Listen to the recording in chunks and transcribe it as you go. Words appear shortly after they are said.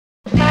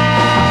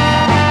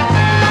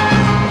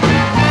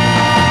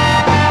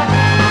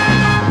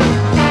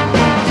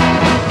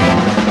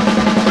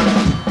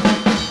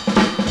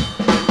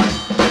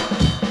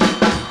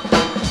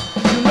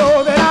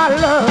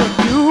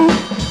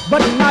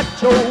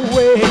your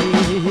way.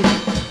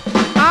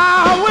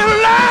 I will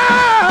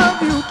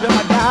love you till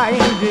my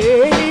dying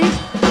day.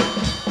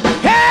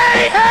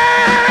 Hey, hey,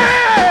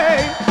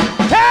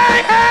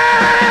 hey, hey,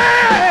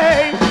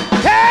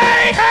 hey,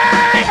 hey,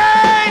 hey,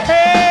 hey,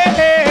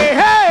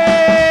 hey,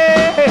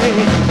 hey,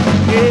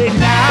 hey,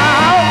 now.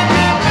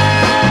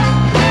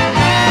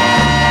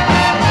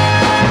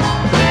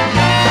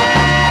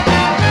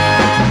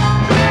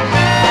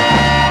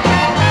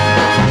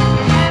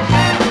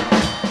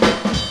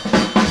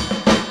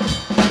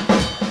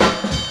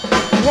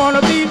 One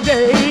of these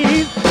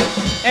days,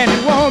 and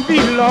it won't be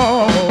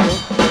long,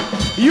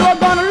 you're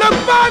gonna look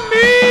for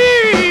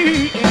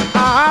me and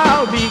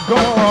I'll be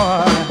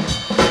gone.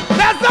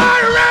 That's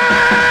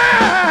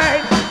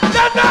alright,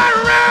 that's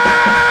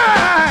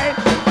alright,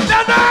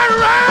 that's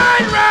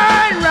alright,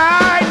 right,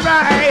 right,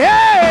 right,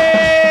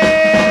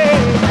 hey,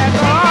 that's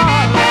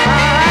alright.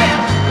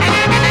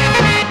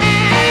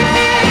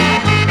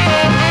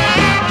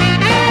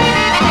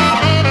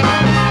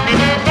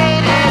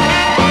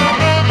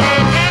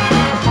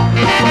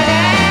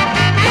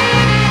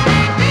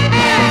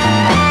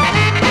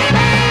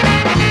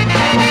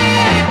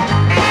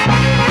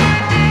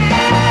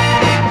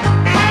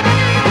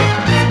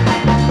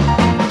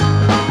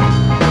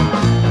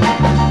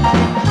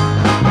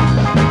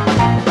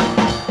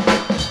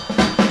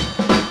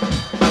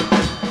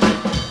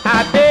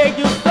 I begged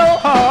you so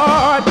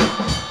hard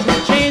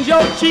to change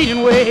your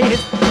cheating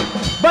ways,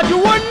 but you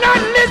would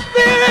not